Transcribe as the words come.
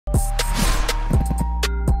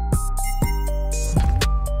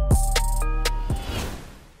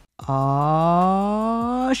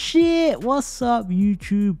Oh shit, what's up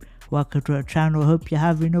YouTube? Welcome to our channel, hope you're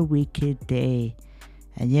having a wicked day.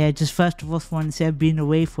 And yeah, just first of all, I want to say I've been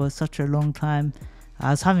away for such a long time.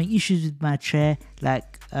 I was having issues with my chair,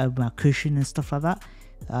 like my cushion and stuff like that.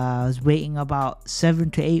 I was waiting about 7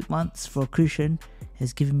 to 8 months for a cushion.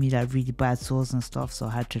 It's giving me like really bad sores and stuff, so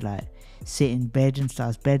I had to like sit in bed and stuff. I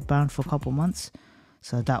was bed bound for a couple months,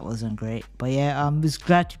 so that wasn't great. But yeah, I'm just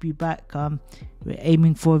glad to be back. We're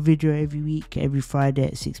aiming for a video every week, every Friday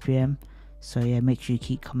at 6 PM. So yeah, make sure you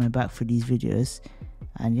keep coming back for these videos.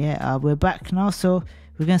 And yeah, we're back now, so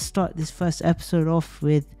we're gonna start this first episode off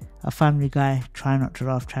with a Family Guy Try Not to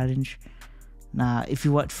Laugh challenge. Now, if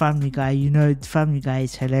you watch Family Guy, you know Family Guy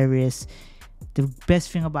is hilarious. The best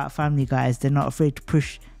thing about Family Guy is they're not afraid to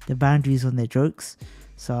push the boundaries on their jokes.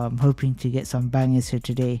 So I'm hoping to get some bangers here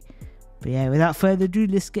today. But yeah, without further ado,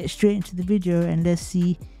 let's get straight into the video and let's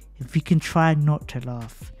see if we can try not to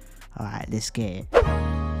laugh. Alright, let's get it.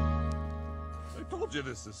 I told you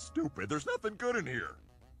this is stupid. There's nothing good in here.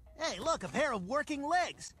 Hey, look, a pair of working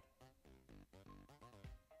legs.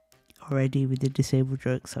 Already with the disabled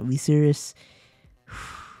jokes, are we serious?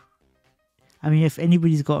 I mean, if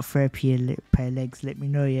anybody's got a fair pair of legs, let me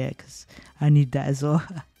know, yeah, because I need that as well.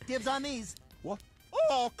 Dibs on these. What?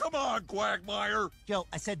 Oh, come on, Quagmire. Joe,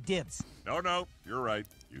 I said dibs. No, you're right.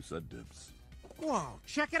 You said dibs. Whoa,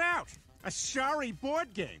 check it out. A sorry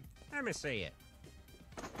board game. Let me see it.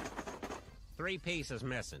 3 pieces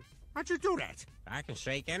missing. How'd you do that? I can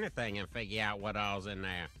shake anything and figure out what all's in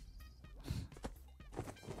there.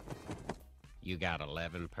 You got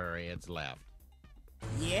 11 periods left.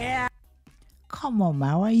 Yeah. Come on,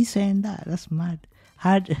 man, why are you saying that? That's mad.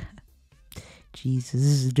 Jesus,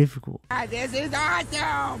 this is difficult. This is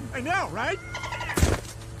awesome. I know, right?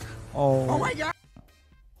 Oh my God.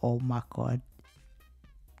 Oh my God.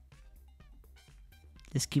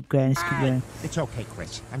 Let's keep going, let's keep going. It's okay,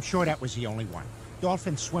 Chris. I'm sure that was the only one.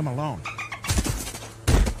 Dolphins swim alone.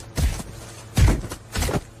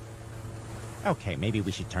 Okay, maybe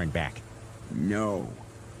we should turn back. No.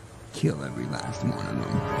 Kill every last one of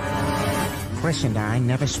them. Chris and I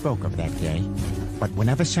never spoke of that day, but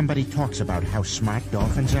whenever somebody talks about how smart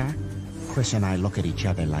dolphins are, Chris and I look at each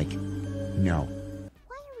other like, no.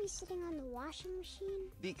 Why are we sitting on the washing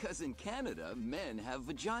machine? Because in Canada, men have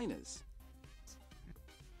vaginas.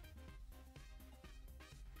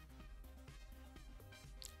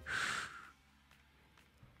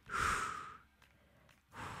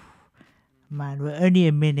 Man, we're only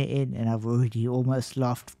a minute in and I've already almost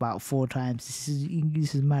laughed about 4 times. This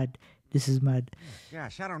is mad. This is mad.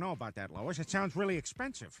 Gosh, I don't know about that, Lois. It sounds really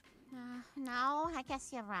expensive. No, I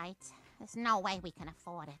guess you're right. There's no way we can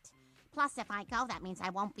afford it. Plus, if I go, that means I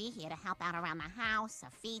won't be here to help out around the house, or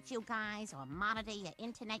feed you guys, or monitor your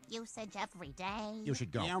internet usage every day. You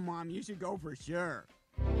should go. Yeah, Mom, you should go for sure.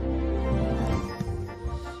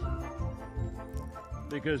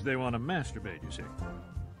 Because they want to masturbate, you see.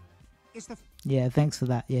 Is the Yeah, thanks for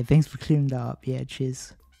that. Yeah, thanks for clearing that up. Yeah,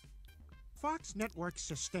 cheers. Fox network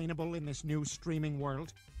sustainable in this new streaming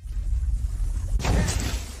world?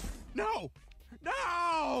 No!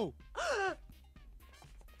 No!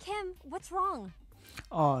 Kim, what's wrong?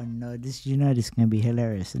 Oh no, this is gonna be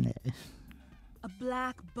hilarious, isn't it? A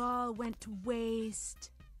black ball went to waste.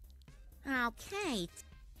 Oh, Kate.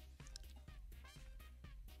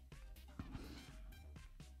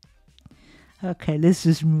 Okay, let's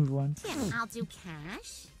just move on. Yeah, I'll do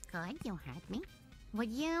cash. Good, you heard me.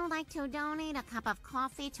 Would you like to donate a cup of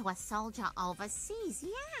coffee to a soldier overseas?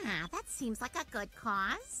 Yeah, that seems like a good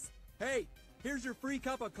cause. Hey, here's your free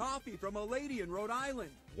cup of coffee from a lady in Rhode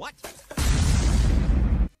Island. What?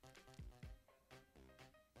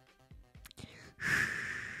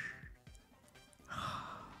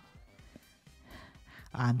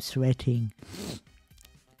 I'm sweating.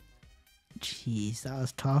 Jeez, that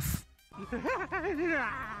was tough. It's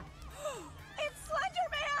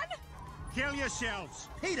Slenderman! Kill yourselves!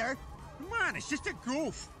 Peter. Come on, it's just a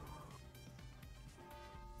goof.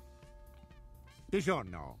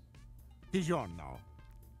 Digiorno. Digiorno.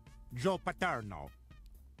 Joe Paterno.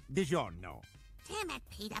 Digiorno. Damn it,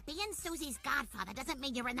 Peter. Being Susie's godfather doesn't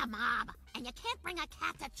mean you're in the mob. And you can't bring a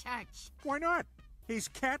cat to church. Why not? He's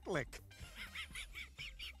Catholic.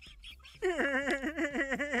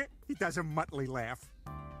 He does a muttly laugh.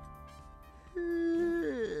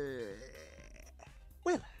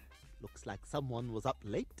 Well, looks like someone was up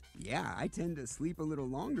late. Yeah, I tend to sleep a little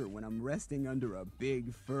longer when I'm resting under a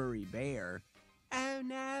big furry bear. Oh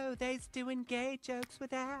no, they's doing gay jokes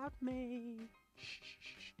without me. Shh.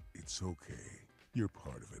 It's okay. You're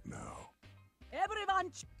part of it now.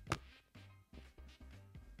 Everyone!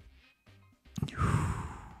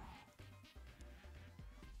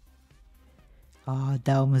 Oh,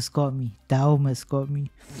 that almost got me. That almost got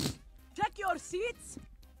me. Check your seats.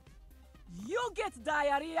 You get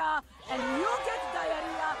diarrhea, and you get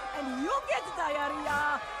diarrhea, and you get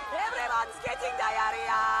diarrhea. Everyone's getting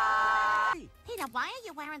diarrhea. Peter, why are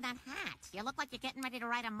you wearing that hat? You look like you're getting ready to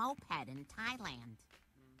ride a moped in Thailand.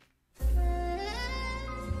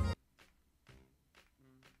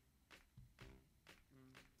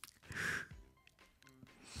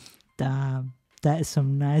 Damn, that is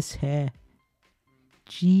some nice hair.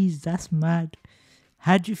 Jeez, that's mad.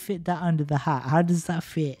 How'd you fit that under the hat? How does that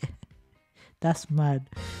fit? That's mad.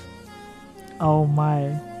 Oh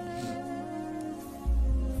my.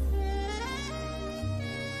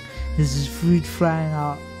 This is food frying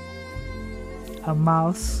out. A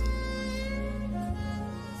mouse.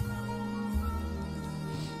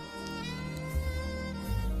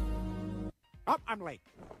 Oh, I'm late.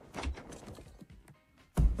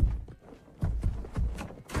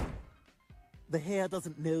 The hare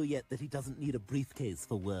doesn't know yet that he doesn't need a briefcase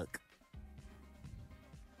for work.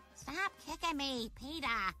 Stop kicking me, Peter.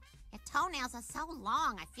 Your toenails are so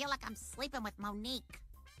long, I feel like I'm sleeping with Monique.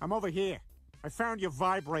 I'm over here. I found your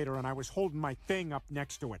vibrator and I was holding my thing up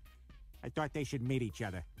next to it. I thought they should meet each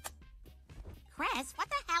other. Chris, what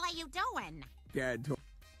the hell are you doing? Dad told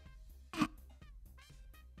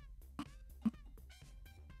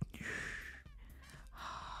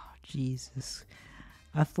Jesus.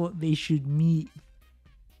 I thought they should meet.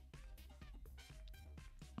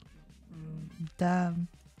 Damn.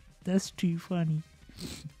 That's too funny.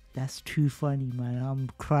 That's too funny, man. I'm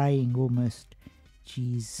crying almost.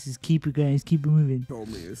 Jeez. Just keep it going. Just keep it moving. told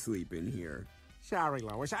me to sleep in here. Sorry,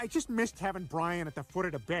 Lois. I just missed having Brian at the foot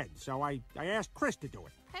of the bed, so I asked Chris to do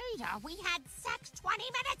it. Peter, we had sex 20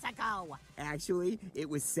 minutes ago. Actually, it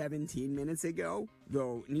was 17 minutes ago,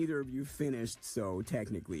 though neither of you finished, so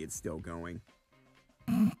technically it's still going.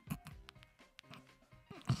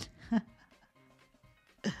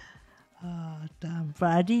 Oh, damn. But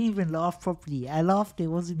I didn't even laugh properly. I laughed. It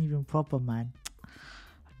wasn't even proper, man.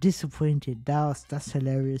 Disappointed. That's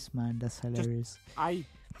hilarious, man. That's hilarious. I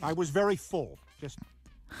was very full. Just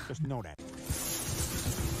know that.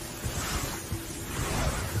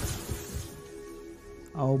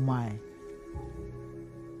 Oh my.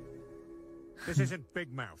 This isn't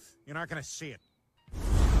Big Mouth. You're not gonna see it.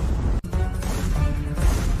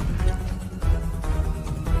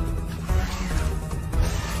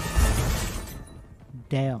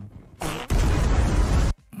 Damn.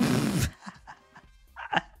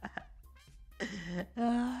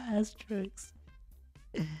 That's jokes.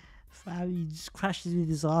 Fam, he just crashes with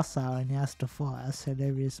his ass out and he has to fart. That's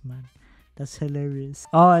hilarious, man. That's hilarious.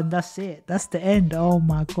 Oh, and that's it. That's the end. Oh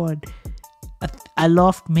my god. I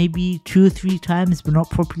laughed maybe 2 or 3 times, but not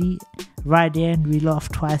properly. Right at the end, we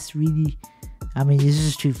laughed twice, really. I mean, it's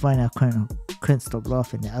just too funny. I couldn't stop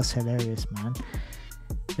laughing. That was hilarious, man.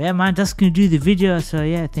 But yeah, man, that's gonna do the video. So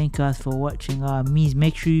yeah, thank you guys for watching.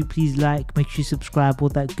 Make sure you please like, make sure you subscribe, all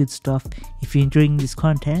that good stuff if you're enjoying this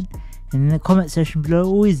content. And in the comment section below,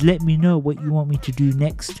 always let me know what you want me to do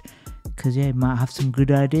next, because yeah, you might have some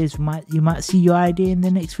good ideas. You might see your idea in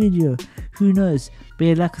the next video, who knows. But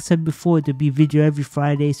yeah, like I said before, there'll be a video every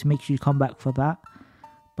Friday, so make sure you come back for that.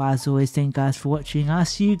 But as always, thank you guys for watching. I'll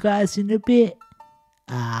see you guys in a bit.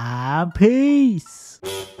 Peace.